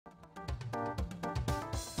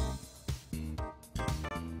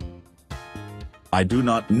I do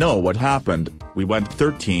not know what happened. We went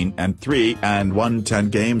 13-3 and won 10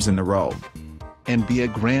 games in a row. And be a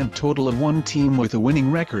grand total of one team with a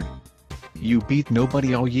winning record. You beat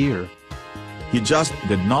nobody all year. He just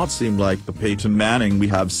did not seem like the Peyton Manning we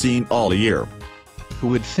have seen all year. Who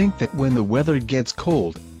would think that when the weather gets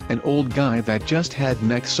cold, an old guy that just had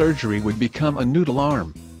neck surgery would become a noodle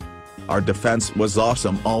arm? Our defense was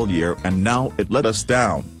awesome all year and now it let us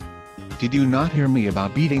down. Did you not hear me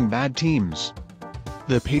about beating bad teams?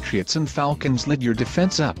 The Patriots and Falcons lit your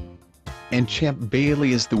defense up. And Champ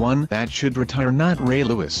Bailey is the one that should retire, not Ray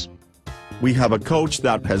Lewis. We have a coach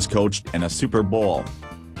that has coached in a Super Bowl.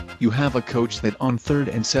 You have a coach that on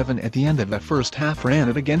 3rd and 7 at the end of the first half ran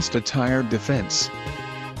it against a tired defense.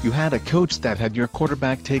 You had a coach that had your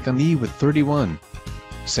quarterback take a knee with 31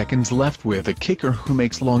 seconds left with a kicker who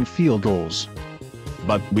makes long field goals.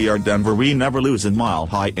 But we are Denver, we never lose in Mile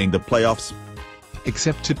High in the playoffs.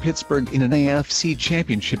 Except to Pittsburgh in an AFC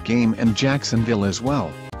championship game and Jacksonville as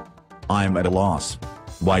well. I'm at a loss.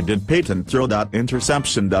 Why did Peyton throw that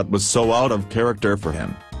interception that was so out of character for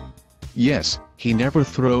him? Yes, he never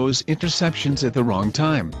throws interceptions at the wrong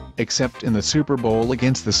time, except in the Super Bowl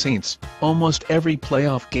against the Saints, almost every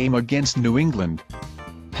playoff game against New England.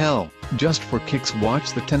 Hell, just for kicks,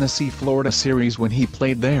 watch the Tennessee-Florida series when he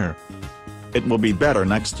played there. It will be better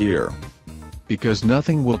next year. Because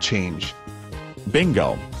nothing will change.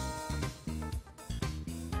 Bingo.